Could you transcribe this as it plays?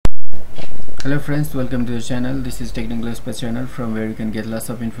Hello friends, welcome to the channel. This is Technical Express channel from where you can get lots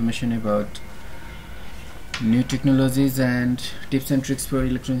of information about new technologies and tips and tricks for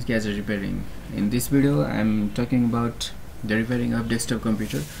electronics gadget repairing. In this video I am talking about the repairing of desktop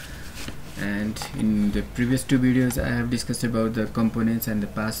computer, and in the previous two videos I have discussed about the components and the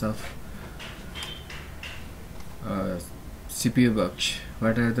parts of CPU box.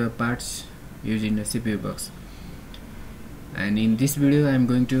 What are the parts used in a CPU box? And in this video I am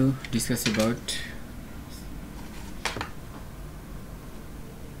going to discuss about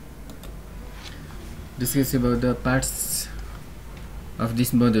the parts of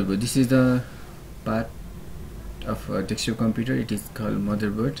this motherboard. This is the part of a desktop computer. It is called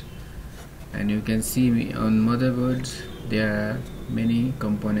motherboard, and you can see on motherboard there are many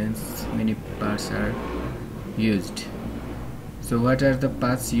components, many parts are used. So what are the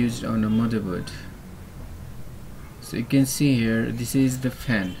parts used on a motherboard? So you can see here, this is the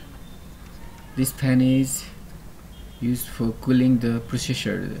fan. This fan is used for cooling the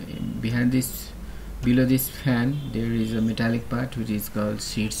processor. Below this fan there is a metallic part which is called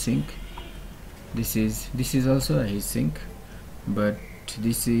heat sink. This is also a heat sink, but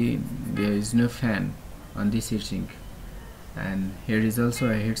there is no fan on this heat sink. And here is also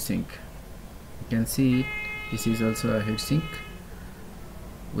a heat sink. You can see it. This is also a heat sink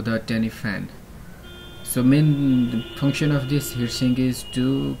without any fan. So main function of this heatsink is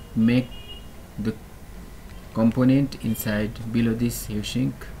to make the component inside below this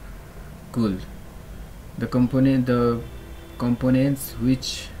heatsink cool. The components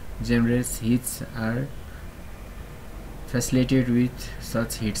which generates heats are facilitated with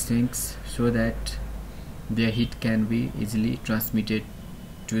such heat sinks so that their heat can be easily transmitted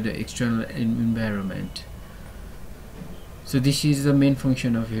to the external environment. So this is the main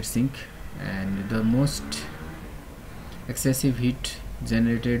function of heatsink. And the most excessive heat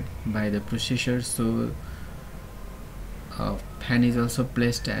generated by the processor, so a fan is also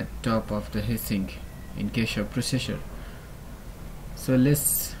placed at top of the heatsink in case of processor. So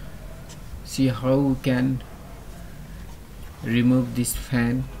let's see how we can remove this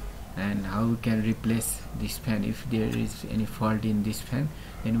fan and how we can replace this fan. If there is any fault in this fan,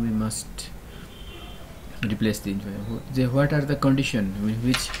 then we must replace the fan. What are the conditions with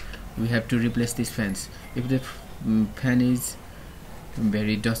which we have to replace these fans? If the fan is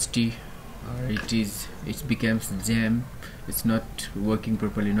very dusty, or it becomes jam, it's not working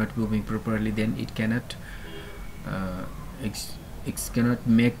properly, not moving properly, then it cannot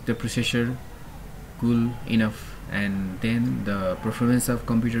make the processor cool enough, and then the performance of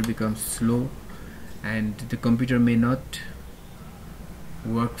computer becomes slow and the computer may not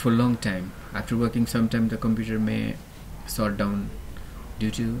work for long time. After working some time, the computer may shut down due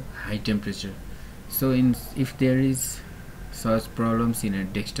to high temperature. So if there is such problems in a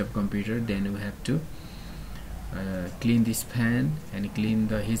desktop computer, then we have to clean this fan and clean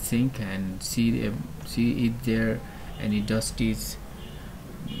the heatsink and see if there any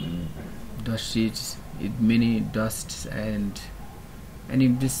many dusts, and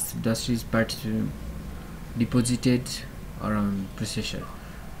if this dust is deposited around processor.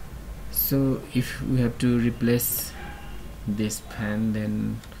 So if we have to replace this fan,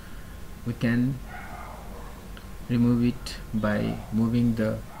 then we can remove it by moving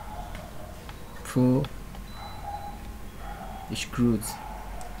the 4 screw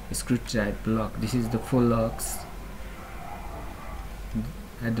type lock. This is the 4 locks.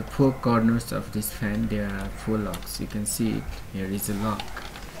 At the 4 corners of this fan there are 4 locks. You can see it. Here is a lock.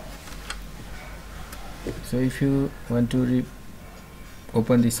 So if you want to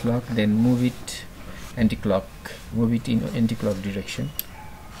open this lock, then move it anti-clock. Move it in anti-clock direction.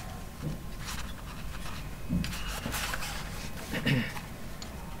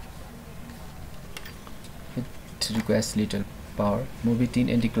 It requires little power. Move it in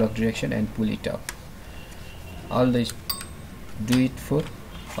anti-clock direction and pull it up. Do it for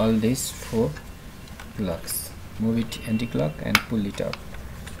all these 4 locks. Move it anti-clock and pull it up.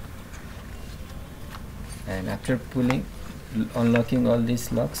 And after unlocking all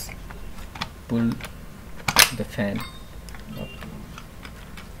these locks, pull the fan up.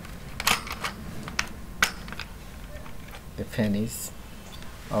 The fan is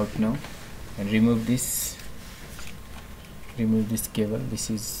out now, and remove this cable. This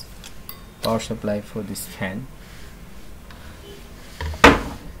is power supply for this fan,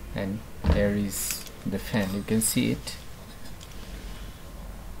 and there is the fan. You can see it.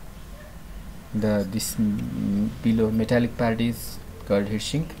 This below metallic part is called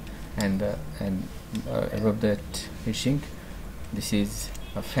heatsink, and above that heatsink, this is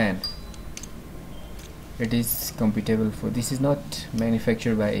a fan. It is compatible for, this is not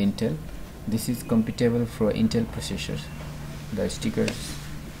manufactured by Intel, this is compatible for Intel processors. The stickers,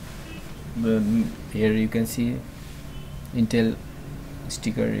 here you can see Intel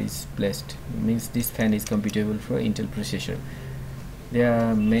sticker is placed, means this fan is compatible for Intel processor. There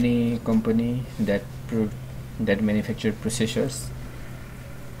are many company that manufacture processors,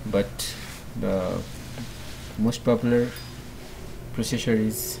 but the most popular processor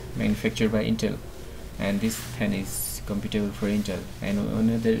is manufactured by Intel, and this fan is compatible for Intel. And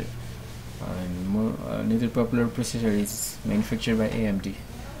another popular processor is manufactured by AMD,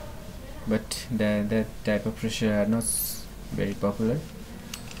 but that type of processor are not very popular.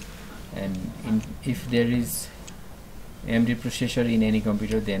 And if there is AMD processor in any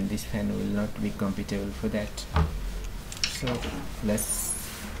computer, then this fan will not be compatible for that. So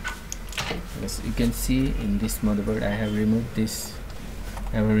you can see in this motherboard I have removed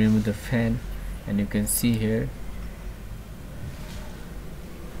the fan, and you can see here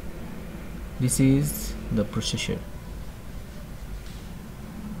this is the processor.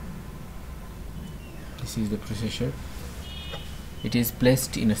 This is the processor. It is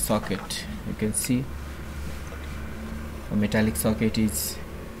placed in a socket. You can see a metallic socket is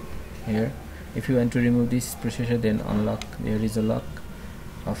here. If you want to remove this processor, then unlock, there is a lock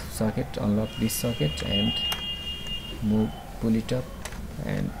of socket, unlock this socket and pull it up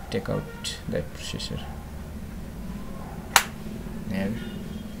and take out that processor. Here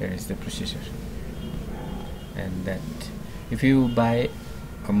is the processor. And that, if you buy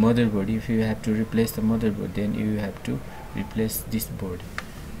a motherboard, if you have to replace the motherboard, then you have to replace this board.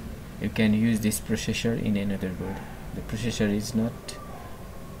 You can use this processor in another board. The processor is not,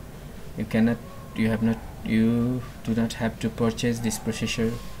 you do not have to purchase this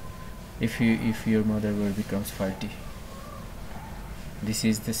processor if your motherboard becomes faulty. This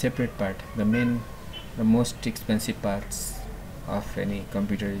is the separate part. The most expensive parts of any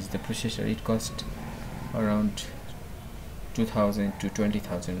computer is the processor. It costs around 2,000 to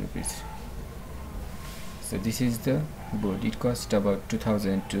 20,000 rupees. So this is the board. It costs about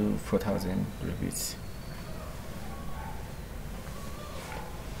 2,000 to 4,000 rupees.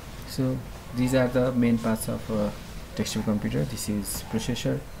 So these are the main parts of a desktop computer. This is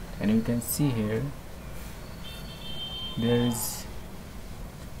processor, and you can see here there is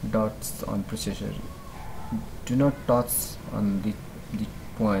dots on processor. Do not touch on the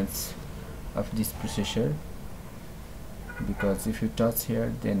points of this processor, because if you touch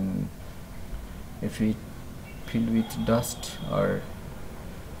here, then if it filled with dust, or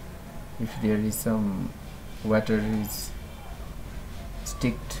if there is some water is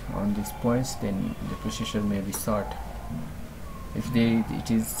sticked on these points, then the processor may be short. If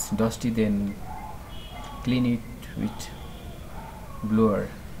it is dusty, then clean it with blower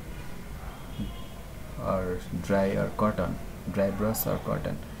or dry brush or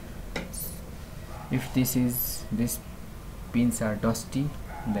cotton. If these pins are dusty,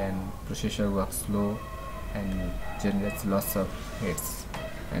 then processor works slow and generates lots of hits,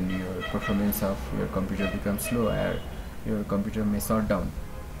 and your performance of your computer becomes slow, or your computer may shut down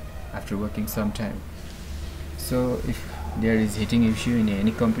after working some time. So if there is heating issue in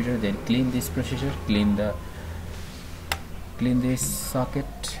any computer, then clean this processor, clean this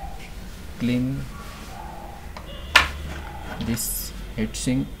socket, clean this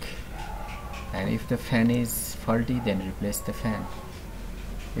heatsink, and if the fan is faulty, then replace the fan.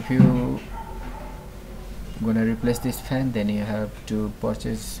 If you gonna replace this fan, then you have to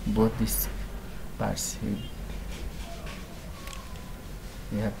purchase both these parts.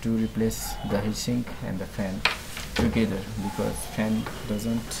 You have to replace the heatsink and the fan together, because fan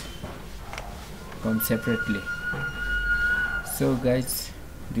doesn't come separately. So guys,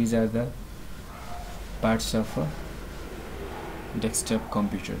 these are the parts of a desktop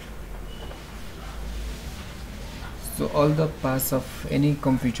computer. So all the parts of any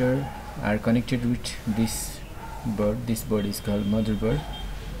computer are connected with this board. This board is called motherboard,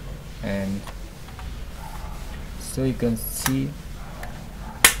 and so you can see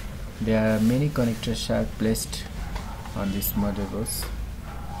there are many connectors are placed on this motherboards,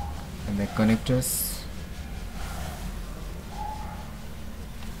 and the connectors,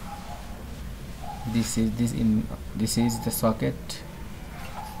 this is the socket,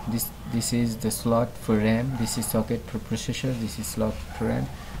 this is the slot for RAM, this is socket for processor, this is slot for RAM,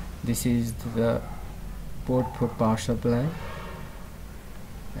 this is the port for power supply,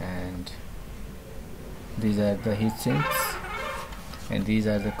 and these are the heat sinks, and these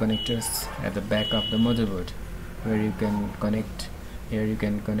are the connectors at the back of the motherboard, where you can connect. Here you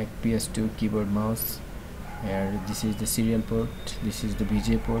can connect PS2, keyboard, mouse. Here this is the serial port, this is the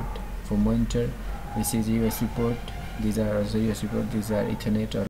VGA port for monitor, this is USB port, these are also USB port, these are Ethernet or